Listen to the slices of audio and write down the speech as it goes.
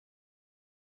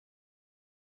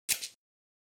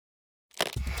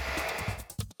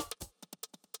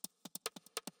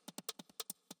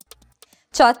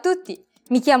Ciao a tutti,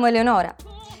 mi chiamo Eleonora.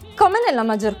 Come nella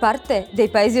maggior parte dei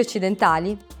paesi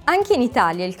occidentali, anche in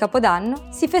Italia il Capodanno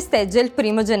si festeggia il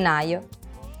 1° gennaio.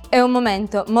 È un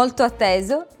momento molto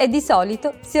atteso e di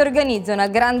solito si organizza una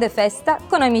grande festa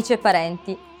con amici e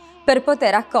parenti per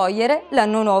poter accogliere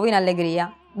l'anno nuovo in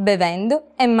allegria,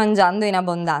 bevendo e mangiando in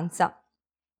abbondanza.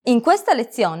 In questa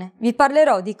lezione vi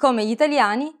parlerò di come gli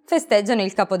italiani festeggiano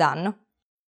il Capodanno.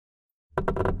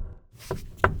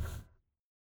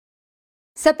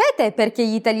 Sapete perché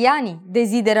gli italiani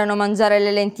desiderano mangiare le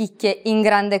lenticchie in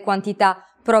grande quantità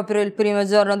proprio il primo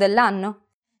giorno dell'anno?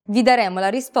 Vi daremo la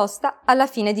risposta alla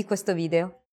fine di questo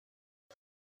video.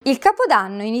 Il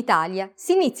Capodanno in Italia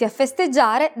si inizia a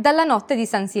festeggiare dalla notte di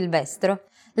San Silvestro,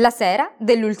 la sera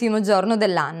dell'ultimo giorno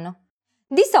dell'anno.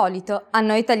 Di solito a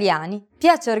noi italiani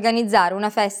piace organizzare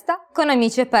una festa con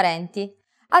amici e parenti,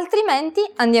 altrimenti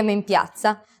andiamo in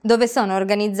piazza, dove sono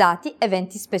organizzati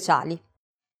eventi speciali.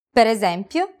 Per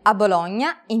esempio, a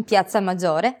Bologna, in Piazza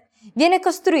Maggiore, viene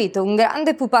costruito un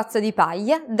grande pupazzo di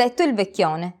paglia detto il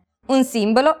Vecchione, un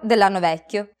simbolo dell'anno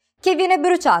vecchio, che viene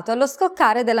bruciato allo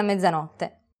scoccare della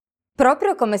mezzanotte.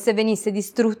 Proprio come se venisse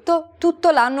distrutto tutto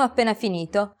l'anno appena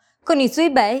finito, con i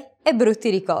suoi bei e brutti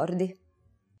ricordi.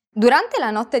 Durante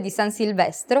la notte di San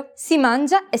Silvestro si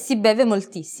mangia e si beve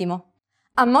moltissimo.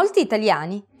 A molti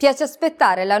italiani piace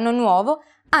aspettare l'anno nuovo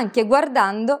anche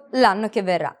guardando l'anno che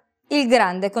verrà, il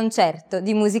grande concerto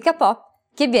di musica pop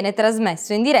che viene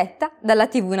trasmesso in diretta dalla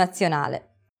TV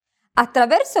nazionale.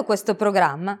 Attraverso questo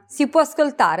programma si può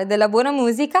ascoltare della buona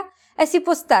musica e si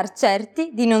può star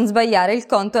certi di non sbagliare il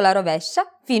conto alla rovescia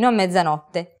fino a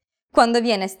mezzanotte, quando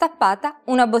viene stappata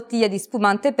una bottiglia di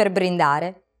spumante per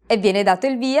brindare e viene dato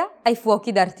il via ai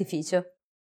fuochi d'artificio.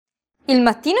 Il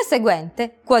mattino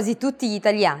seguente, quasi tutti gli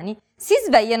italiani si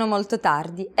svegliano molto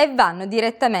tardi e vanno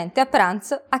direttamente a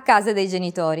pranzo a casa dei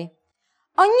genitori.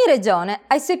 Ogni regione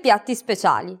ha i suoi piatti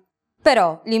speciali,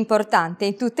 però l'importante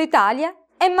in tutta Italia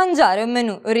è mangiare un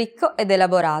menù ricco ed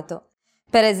elaborato.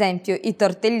 Per esempio i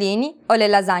tortellini o le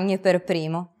lasagne per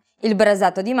primo, il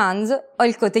brasato di manzo o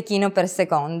il cotechino per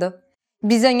secondo.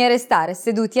 Bisogna restare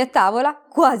seduti a tavola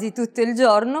quasi tutto il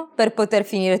giorno per poter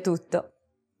finire tutto.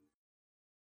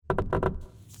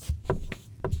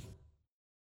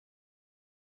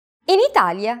 In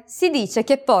Italia si dice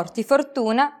che porti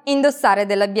fortuna indossare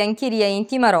della biancheria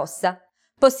intima rossa,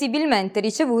 possibilmente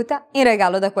ricevuta in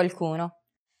regalo da qualcuno.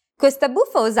 Questa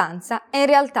buffa usanza è in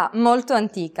realtà molto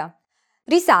antica.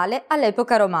 Risale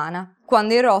all'epoca romana,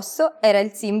 quando il rosso era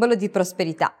il simbolo di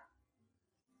prosperità.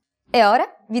 E ora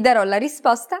vi darò la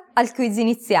risposta al quiz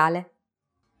iniziale.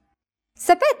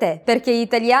 Sapete perché gli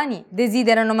italiani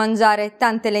desiderano mangiare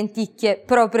tante lenticchie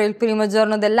proprio il primo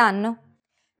giorno dell'anno?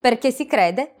 Perché si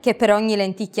crede che per ogni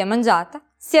lenticchia mangiata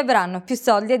si avranno più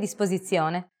soldi a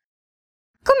disposizione.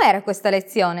 Com'era questa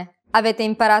lezione? Avete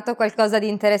imparato qualcosa di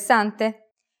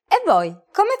interessante? E voi,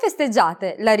 come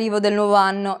festeggiate l'arrivo del nuovo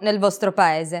anno nel vostro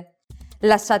paese?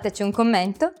 Lasciateci un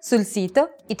commento sul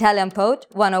sito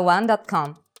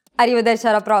italianpoet101.com. Arrivederci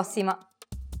alla prossima!